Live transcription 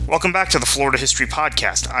Welcome back to the Florida History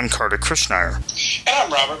Podcast. I'm Carter Krishnaiyer. And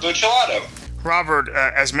I'm Robert Buccellato. Robert,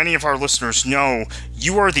 as many of our listeners know,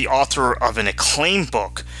 you are the author of an acclaimed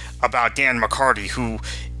book about Dan McCarty, who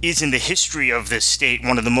is in the history of this state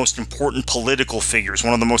one of the most important political figures,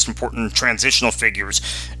 one of the most important transitional figures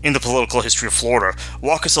in the political history of Florida.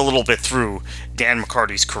 Walk us a little bit through Dan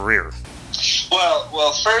McCarty's career.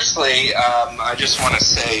 Well, firstly, I just want to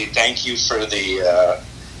say thank you for the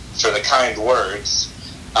kind words.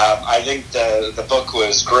 I think the book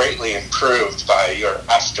was greatly improved by your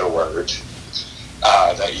afterword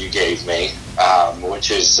that you gave me,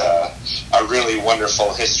 which is a really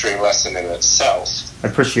wonderful history lesson in itself. I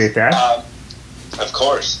appreciate that. Of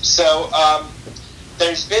course. So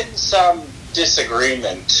there's been some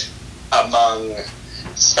disagreement among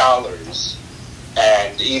scholars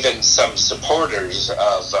and even some supporters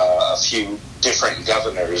of a few different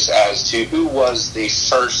governors as to who was the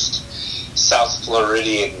first South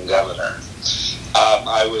Floridian governor.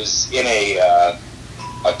 I was in a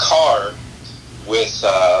car with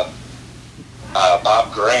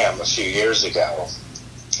Bob Graham a few years ago,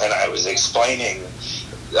 and I was explaining,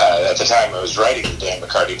 at the time I was writing the Dan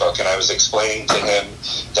McCarty book, and I was explaining to him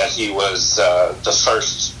that he was the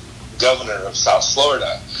first governor of South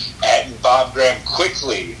Florida. And Bob Graham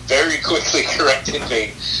very quickly corrected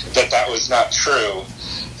me that was not true,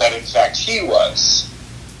 that in fact he was.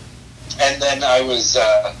 And then I was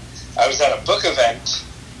at a book event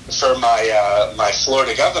for my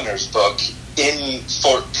Florida governor's book in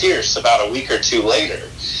Fort Pierce about a week or two later,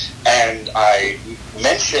 and I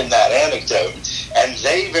mentioned that anecdote, and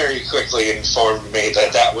they very quickly informed me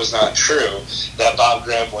that was not true, that Bob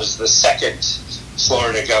Graham was the second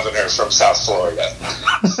Florida governor from South Florida.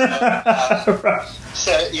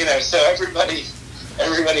 So everybody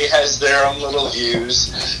has their own little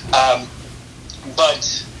views,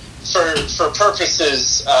 but for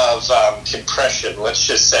purposes of compression, let's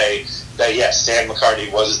just say that yes, Dan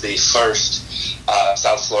McCarty was the first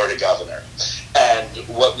South Florida governor. And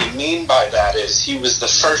what we mean by that is he was the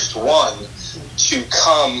first one to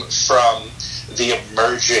come from the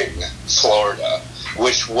emerging Florida,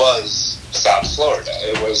 which was South Florida.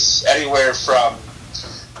 It was anywhere from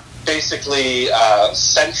basically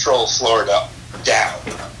central Florida down.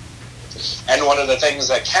 And one of the things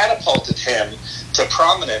that catapulted him to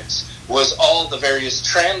prominence was all the various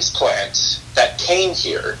transplants that came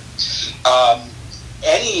here.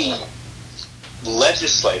 Any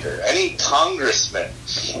legislator, any congressman,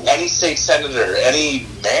 any state senator, any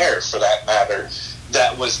mayor for that matter,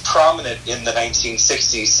 that was prominent in the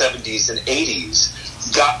 1960s, 70s, and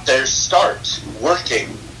 80s got their start working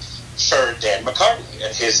for Dan McCarty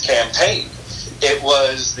and his campaign. It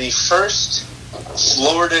was the first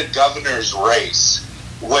Florida governor's race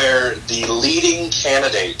where the leading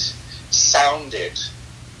candidate sounded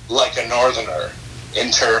like a northerner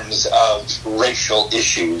in terms of racial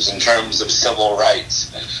issues, in terms of civil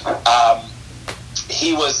rights.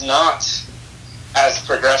 He was not as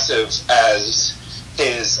progressive as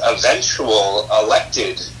his eventual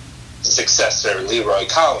elected successor, Leroy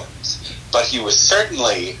Collins, but he was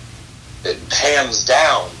certainly, hands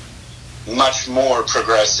down, much more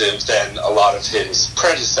progressive than a lot of his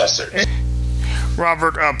predecessors.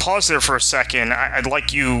 Robert, pause there for a second. I'd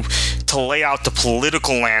like you to lay out the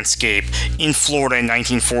political landscape in Florida in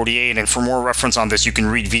 1948, and for more reference on this, you can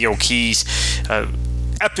read V.O. Key's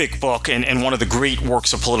epic book and one of the great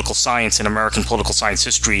works of political science in American political science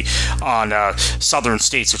history on southern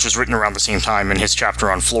states, which was written around the same time in his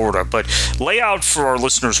chapter on Florida. But lay out for our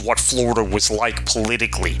listeners what Florida was like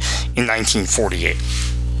politically in 1948.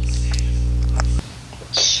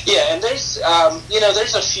 Yeah, and there's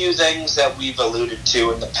a few things that we've alluded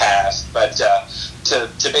to in the past, but to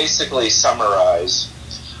basically summarize,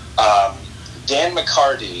 Dan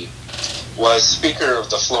McCarty was Speaker of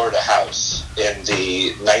the Florida House in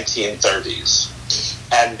the 1930s,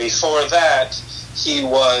 and before that, he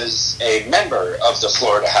was a member of the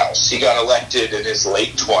Florida House. He got elected in his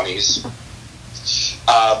late 20s.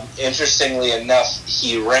 Interestingly enough,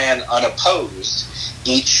 he ran unopposed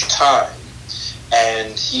each time.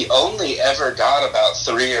 And he only ever got about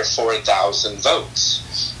 3,000 or 4,000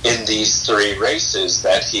 votes in these three races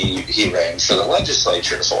that he ran for the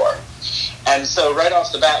legislature for. And so right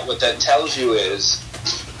off the bat, what that tells you is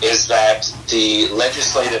that the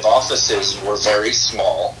legislative offices were very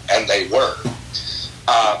small, and they were.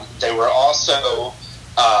 They were also,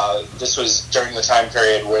 this was during the time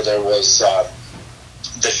period where there was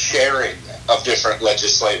the sharing of different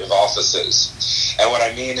legislative offices. And what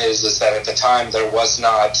I mean is that at the time there was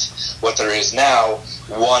not what there is now,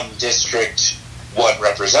 one district one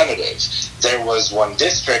representative. There was one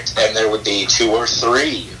district, and there would be 2 or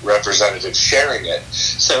 3 representatives sharing it.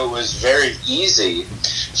 So it was very easy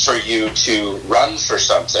for you to run for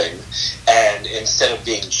something, and instead of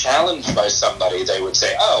being challenged by somebody, they would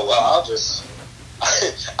say, "Oh, well,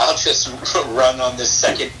 I'll just run on this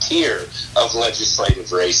second tier of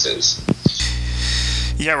legislative races."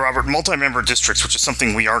 Yeah, Robert, multi-member districts, which is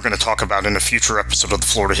something we are going to talk about in a future episode of the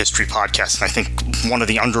Florida History Podcast, and I think one of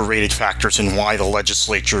the underrated factors in why the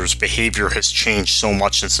legislature's behavior has changed so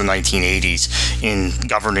much since the 1980s in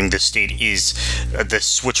governing this state is the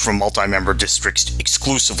switch from multi-member districts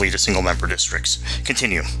exclusively to single-member districts.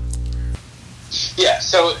 Continue. Yeah,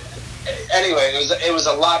 so anyway, it was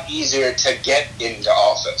a lot easier to get into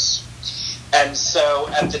office. And so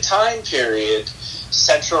at the time period,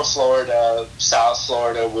 Central Florida, South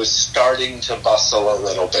Florida was starting to bustle a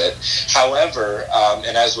little bit. However,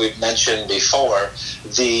 and as we've mentioned before,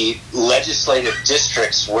 the legislative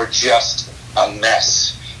districts were just a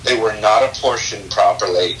mess. They were not apportioned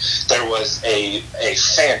properly. There was a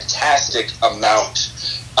fantastic amount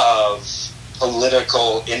of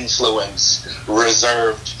political influence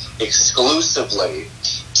reserved exclusively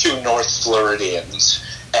to North Floridians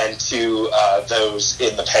and to those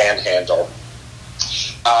in the Panhandle.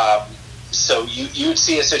 So you'd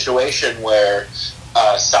see a situation where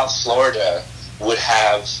South Florida would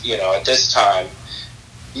have, at this time,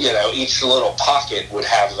 each little pocket would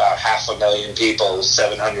have about 500,000 people,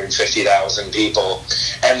 750,000 people,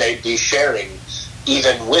 and they'd be sharing,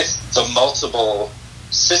 even with the multiple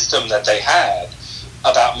system that they had,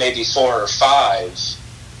 about maybe 4 or 5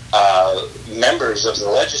 members of the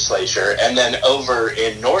legislature. And then over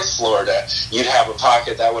in North Florida, you'd have a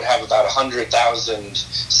pocket that would have about 100,000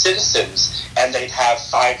 citizens, and they'd have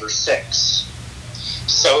 5 or 6.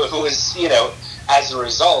 So it was, as a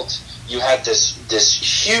result, you had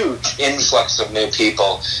this huge influx of new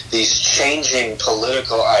people, these changing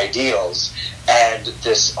political ideals, and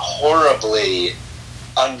this horribly,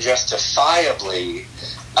 unjustifiably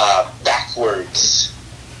backwards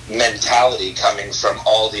mentality coming from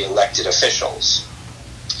all the elected officials.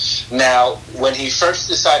 Now, when he first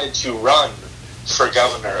decided to run for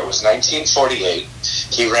governor, it was 1948.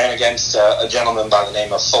 He ran against a gentleman by the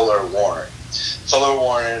name of Fuller Warren. Fuller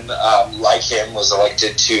Warren, like him, was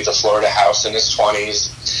elected to the Florida House in his 20s.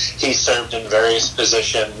 He served in various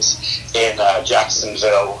positions in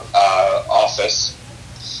Jacksonville office.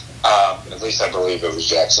 At least I believe it was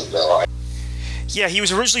Jacksonville. Yeah, he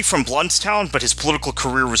was originally from Bluntstown, but his political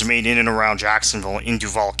career was made in and around Jacksonville in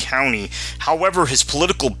Duval County. However, his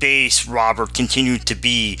political base, Robert, continued to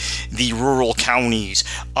be the rural counties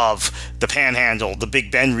of the Panhandle, the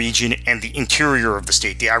Big Bend region, and the interior of the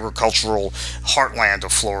state, the agricultural heartland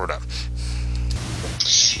of Florida.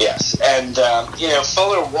 Yes, and,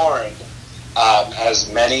 Fuller Warren,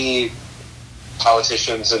 as many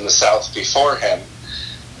politicians in the South before him,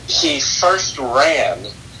 he first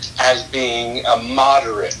ran as being a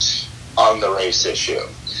moderate on the race issue.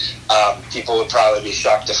 People would probably be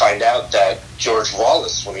shocked to find out that George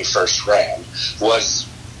Wallace, when he first ran, was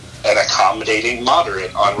an accommodating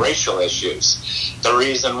moderate on racial issues. The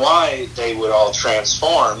reason why they would all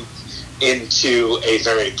transform into a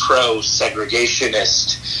very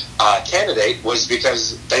pro-segregationist candidate was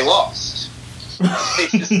because they lost. They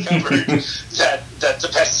discovered that the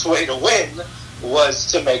best way to win was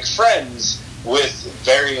to make friends with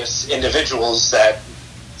various individuals that,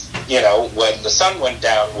 when the sun went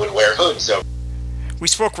down, would wear hoods. So we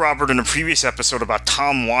spoke, Robert, in a previous episode about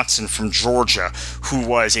Tom Watson from Georgia, who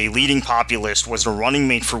was a leading populist, was a running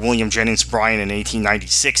mate for William Jennings Bryan in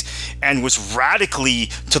 1896, and was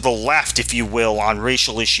radically to the left, if you will, on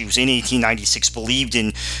racial issues in 1896, believed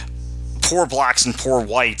in poor blacks and poor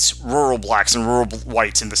whites, rural blacks and rural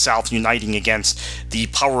whites in the South uniting against the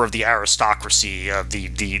power of the aristocracy,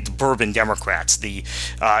 the Bourbon Democrats, the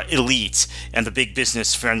elites, and the big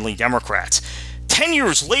business-friendly Democrats. 10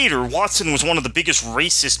 years later, Watson was one of the biggest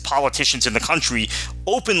racist politicians in the country,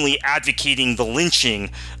 openly advocating the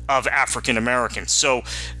lynching of African Americans. So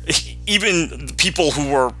even people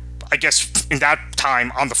who were, I guess, in that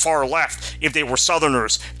time on the far left, if they were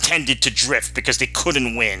Southerners, tended to drift because they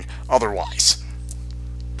couldn't win otherwise.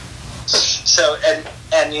 So, and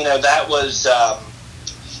that was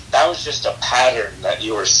just a pattern that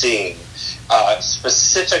you were seeing,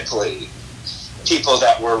 specifically people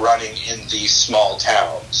that were running in these small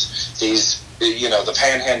towns. These, the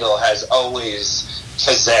Panhandle has always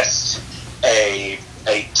possessed a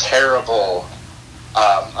terrible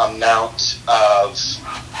amount of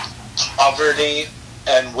poverty,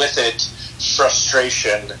 and with it,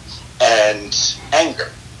 frustration and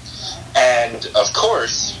anger. And, of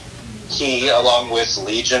course, he, along with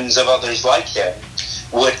legions of others like him,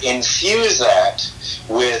 would infuse that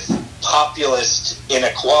with populist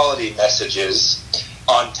inequality messages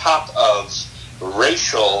on top of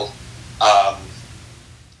racial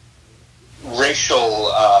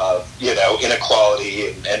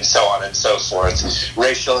inequality and so on and so forth.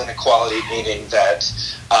 Racial inequality meaning that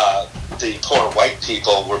the poor white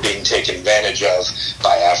people were being taken advantage of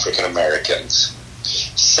by African Americans.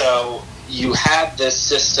 So you had this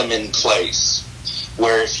system in place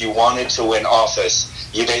where if you wanted to win office,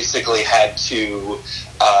 you basically had to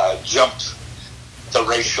jump the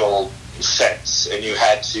racial fence, and you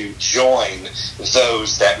had to join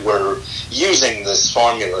those that were using this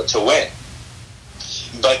formula to win.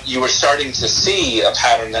 But you were starting to see a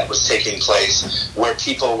pattern that was taking place where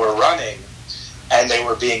people were running and they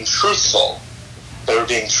were being truthful. They were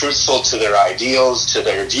being truthful to their ideals, to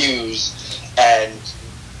their views, and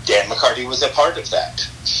Dan McCarty was a part of that.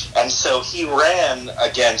 And so he ran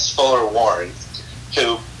against Fuller Warren,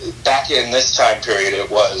 who back in this time period it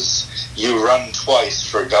was you run twice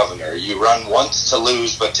for governor. You run once to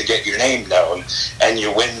lose but to get your name known, and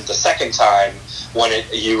you win the second time when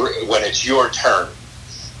it's your turn.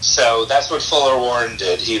 So that's what Fuller Warren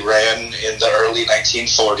did. He ran in the early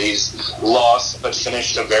 1940s, lost, but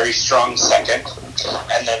finished a very strong second,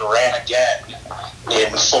 and then ran again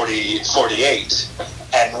in 48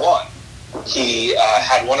 and won. He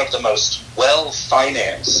had one of the most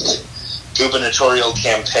well-financed gubernatorial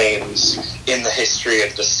campaigns in the history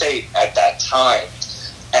of the state at that time.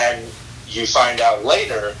 And you find out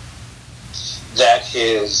later that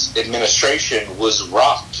his administration was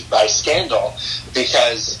rocked by scandal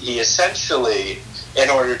because he essentially, in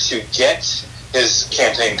order to get his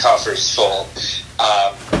campaign coffers full,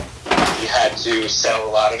 he had to sell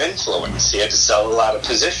a lot of influence. He had to sell a lot of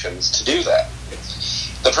positions to do that.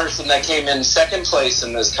 The person that came in second place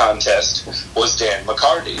in this contest was Dan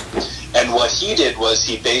McCarty. And what he did was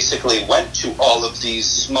he basically went to all of these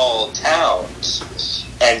small towns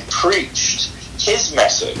and preached his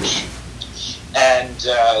message, and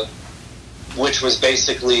which was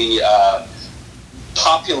basically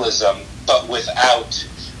populism, but without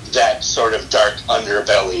that sort of dark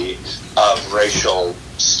underbelly of racial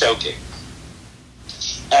stoking.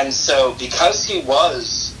 And so because he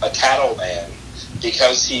was a cattleman,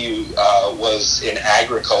 because he was in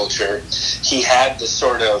agriculture, he had the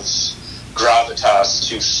sort of gravitas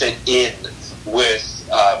to fit in with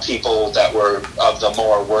people that were of the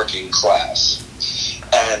more working class.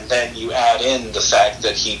 And then you add in the fact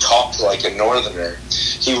that he talked like a northerner.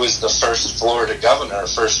 He was the first Florida governor,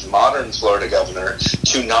 first modern Florida governor,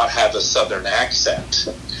 to not have a southern accent.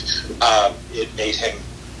 It made him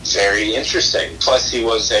very interesting. Plus, he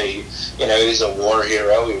was he's a war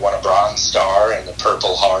hero. He won a Bronze Star and a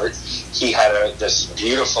Purple Heart. He had this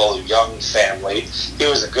beautiful young family. He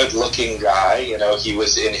was a good-looking guy. He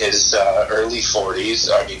was in his early 40s.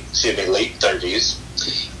 Late 30s.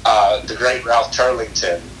 The great Ralph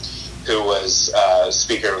Turlington, who was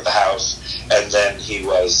Speaker of the House, and then he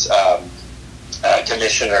was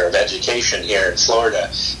Commissioner of Education here in Florida.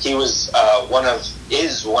 He was one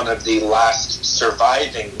of the last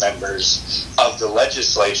surviving members of the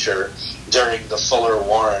legislature during the Fuller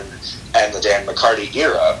Warren and the Dan McCarty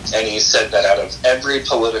era. And he said that out of every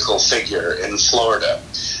political figure in Florida,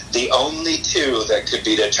 the only two that could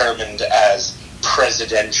be determined as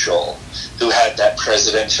presidential, who had that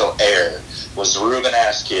presidential air, was Reuben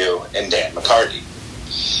Askew and Dan McCarty.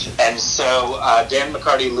 And so Dan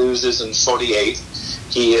McCarty loses in 48.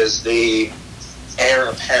 He is the heir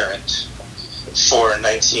apparent for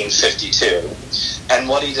 1952. And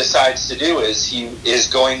what he decides to do is he is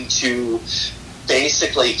going to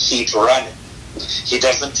basically keep running. He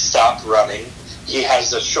doesn't stop running. He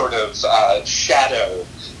has a sort of shadow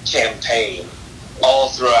campaign all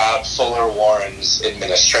throughout Fuller Warren's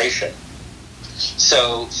administration.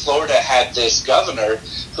 So Florida had this governor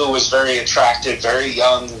who was very attractive, very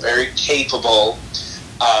young, very capable,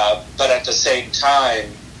 but at the same time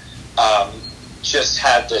just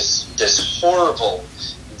had this horrible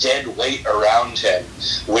dead weight around him,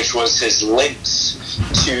 which was his links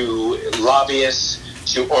to lobbyists,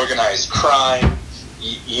 to organized crime,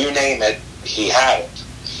 you name it, he had it.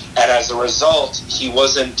 And as a result, he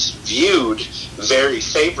wasn't viewed very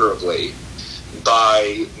favorably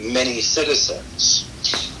by many citizens.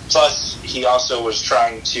 Plus, he also was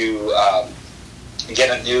trying to get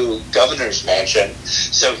a new governor's mansion,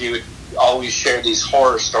 so he would always share these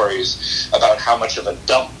horror stories about how much of a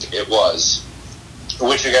dump it was,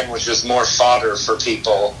 which again was just more fodder for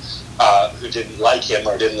people who didn't like him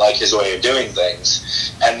or didn't like his way of doing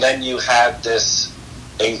things. And then you had this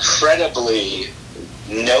incredibly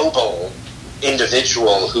noble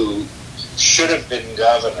individual who should have been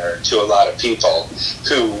governor to a lot of people,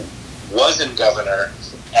 who wasn't governor,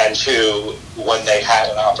 and who, when they had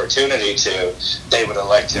an opportunity to, they would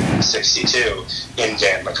elect him in 62 in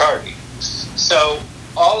Dan McCarty. So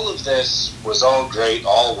all of this was all great,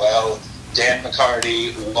 all well. Dan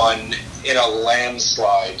McCarty won in a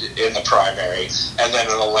landslide in the primary, and then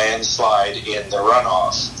in a landslide in the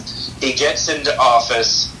runoff. He gets into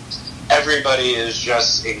office. Everybody is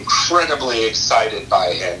just incredibly excited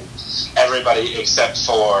by him. Everybody except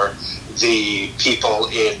for the people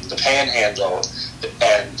in the Panhandle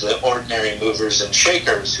and the ordinary movers and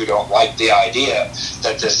shakers who don't like the idea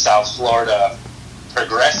that this South Florida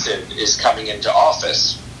progressive is coming into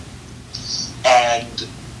office. And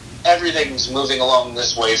everything's moving along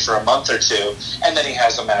this way for a month or two, and then he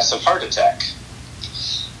has a massive heart attack.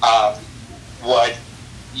 What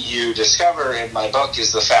you discover in my book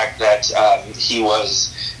is the fact that he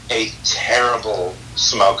was a terrible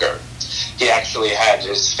smoker. He actually had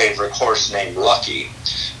his favorite horse named Lucky,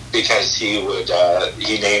 because he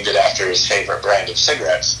named it after his favorite brand of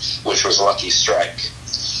cigarettes, which was Lucky Strike.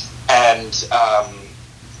 And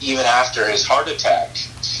even after his heart attack,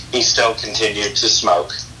 he still continued to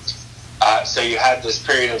smoke. So you had this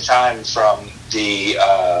period of time from the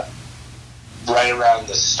right around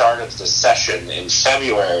the start of the session in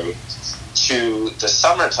February to the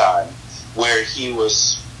summertime, where he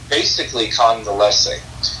was basically convalescing.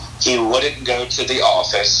 He wouldn't go to the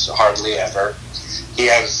office, hardly ever. He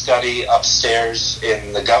had a study upstairs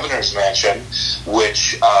in the governor's mansion,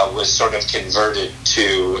 which was sort of converted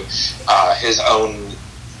to his own,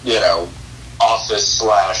 office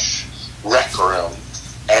 / rec room,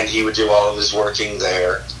 and he would do all of his working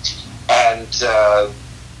there. And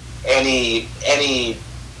any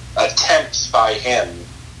attempts by him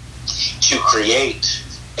to create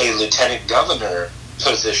a lieutenant governor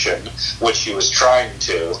position, which he was trying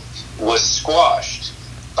to, was squashed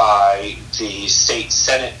by the state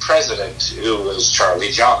senate president, who was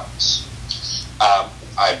Charlie Johns.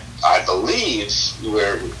 I believe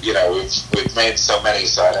we've made so many,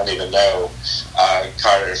 so I don't even know,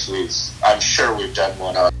 Carter, if I'm sure we've done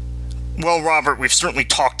one on. Well, Robert, we've certainly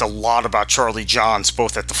talked a lot about Charlie Johns,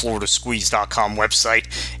 both at the FloridaSqueeze.com website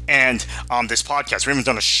and on this podcast. We haven't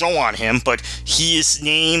done a show on him, but his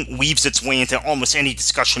name weaves its way into almost any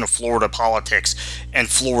discussion of Florida politics and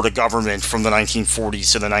Florida government from the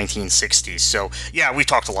 1940s to the 1960s. So, yeah, we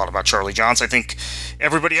talked a lot about Charlie Johns. I think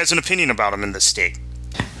everybody has an opinion about him in this state.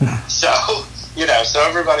 So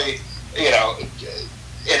everybody, in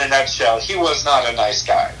a nutshell, he was not a nice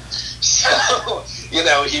guy. So,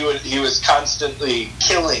 he was constantly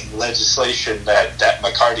killing legislation that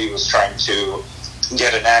McCarty was trying to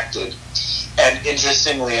get enacted. And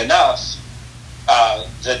interestingly enough,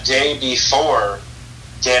 the day before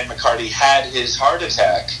Dan McCarty had his heart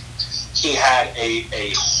attack, he had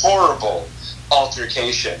a horrible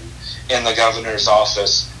altercation in the governor's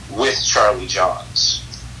office with Charlie Johns.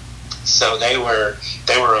 So they were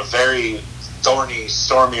a very thorny,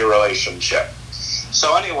 stormy relationship.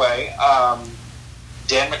 So anyway,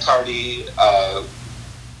 Dan McCarty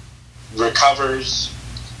recovers.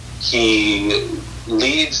 He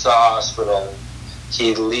leaves the hospital.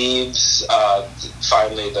 He leaves,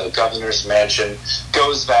 finally, the governor's mansion,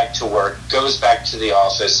 goes back to work, goes back to the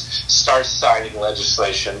office, starts signing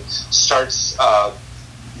legislation, starts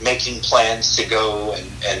making plans to go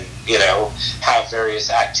and have various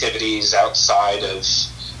activities outside of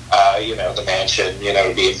the mansion,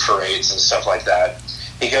 to be in parades and stuff like that.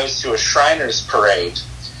 He goes to a Shriners parade,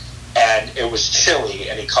 and it was chilly,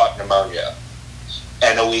 and he caught pneumonia.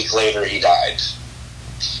 And a week later, he died.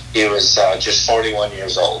 He was just 41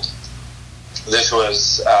 years old. This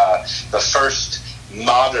was the first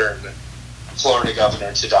modern Florida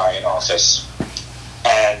governor to die in office.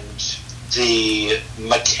 And the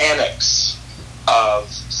mechanics of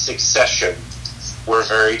succession were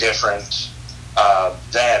very different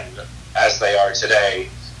then as they are today.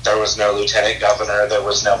 There was no lieutenant governor. There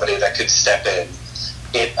was nobody that could step in.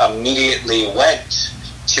 It immediately went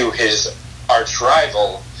to his arch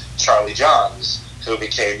rival, Charlie Johns, who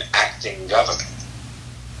became acting governor.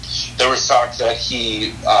 There was talk that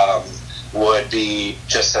he would be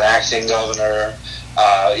just an acting governor,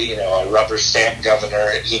 a rubber stamp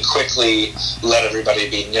governor. He quickly let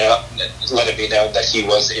it be known that he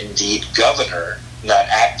was indeed governor, not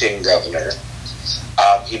acting governor.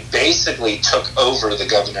 He basically took over the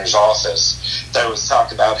governor's office. There was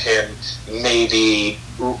talk about him maybe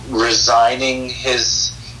resigning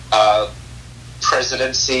his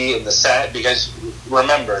presidency in the Senate, because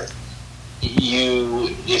remember,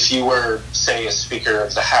 if you were, say, a Speaker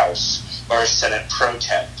of the House or Senate pro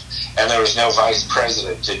temp, and there was no vice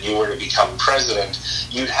president, and you were to become president,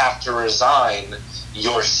 you'd have to resign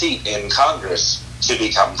your seat in Congress to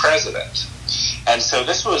become president. And so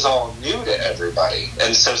this was all new to everybody.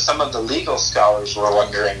 And so some of the legal scholars were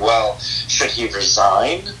wondering, well, should he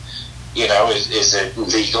resign? You know, is it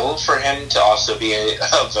legal for him to also be a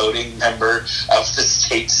voting member of the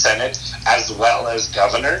state Senate as well as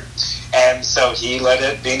governor? And so he let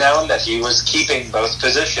it be known that he was keeping both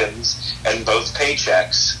positions and both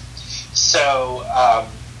paychecks. So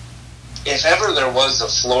if ever there was a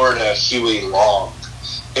Florida Huey Long,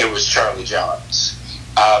 it was Charlie Johns.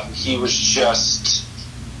 He was just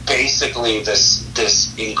basically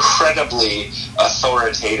this incredibly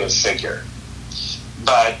authoritative figure.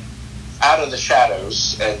 But out of the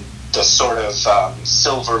shadows, and the sort of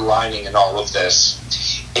silver lining in all of this,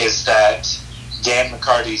 is that Dan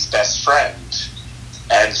McCarty's best friend,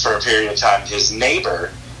 and for a period of time his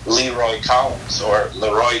neighbor, Leroy Collins, or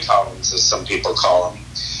Leroy Collins as some people call him,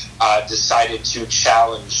 decided to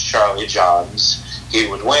challenge Charlie Johns. He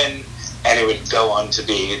would win, and he would go on to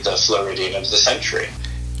be the Floridian of the century.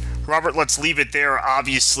 Robert, let's leave it there.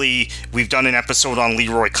 Obviously, we've done an episode on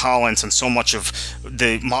Leroy Collins and so much of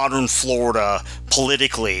the modern Florida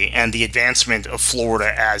politically and the advancement of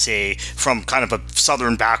Florida from kind of a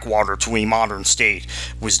southern backwater to a modern state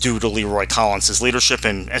was due to Leroy Collins' leadership.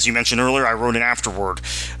 And as you mentioned earlier, I wrote an afterword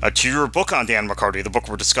to your book on Dan McCarty, the book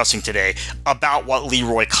we're discussing today, about what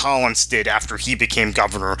Leroy Collins did after he became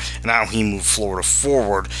governor and how he moved Florida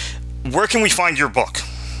forward. Where can we find your book?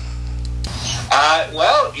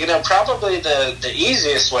 Well, probably the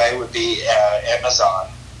easiest way would be Amazon.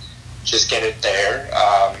 Just get it there.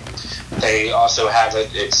 They also have it.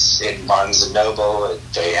 It's in Barnes & Noble.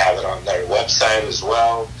 They have it on their website as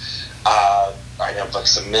well. I know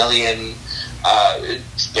Books A Million.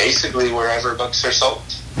 It's basically wherever books are sold.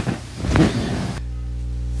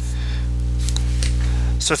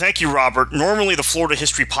 So thank you, Robert. Normally, the Florida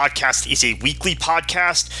History Podcast is a weekly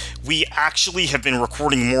podcast. We actually have been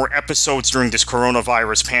recording more episodes during this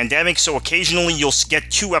coronavirus pandemic, so occasionally you'll get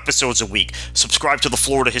 2 episodes a week. Subscribe to the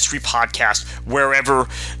Florida History Podcast wherever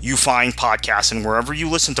you find podcasts and wherever you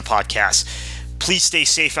listen to podcasts. Please stay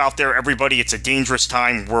safe out there, everybody. It's a dangerous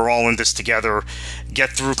time. We're all in this together. Get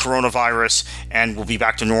through coronavirus, and we'll be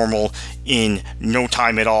back to normal in no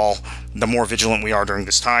time at all, the more vigilant we are during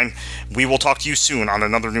this time. We will talk to you soon on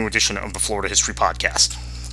another new edition of the Florida History Podcast.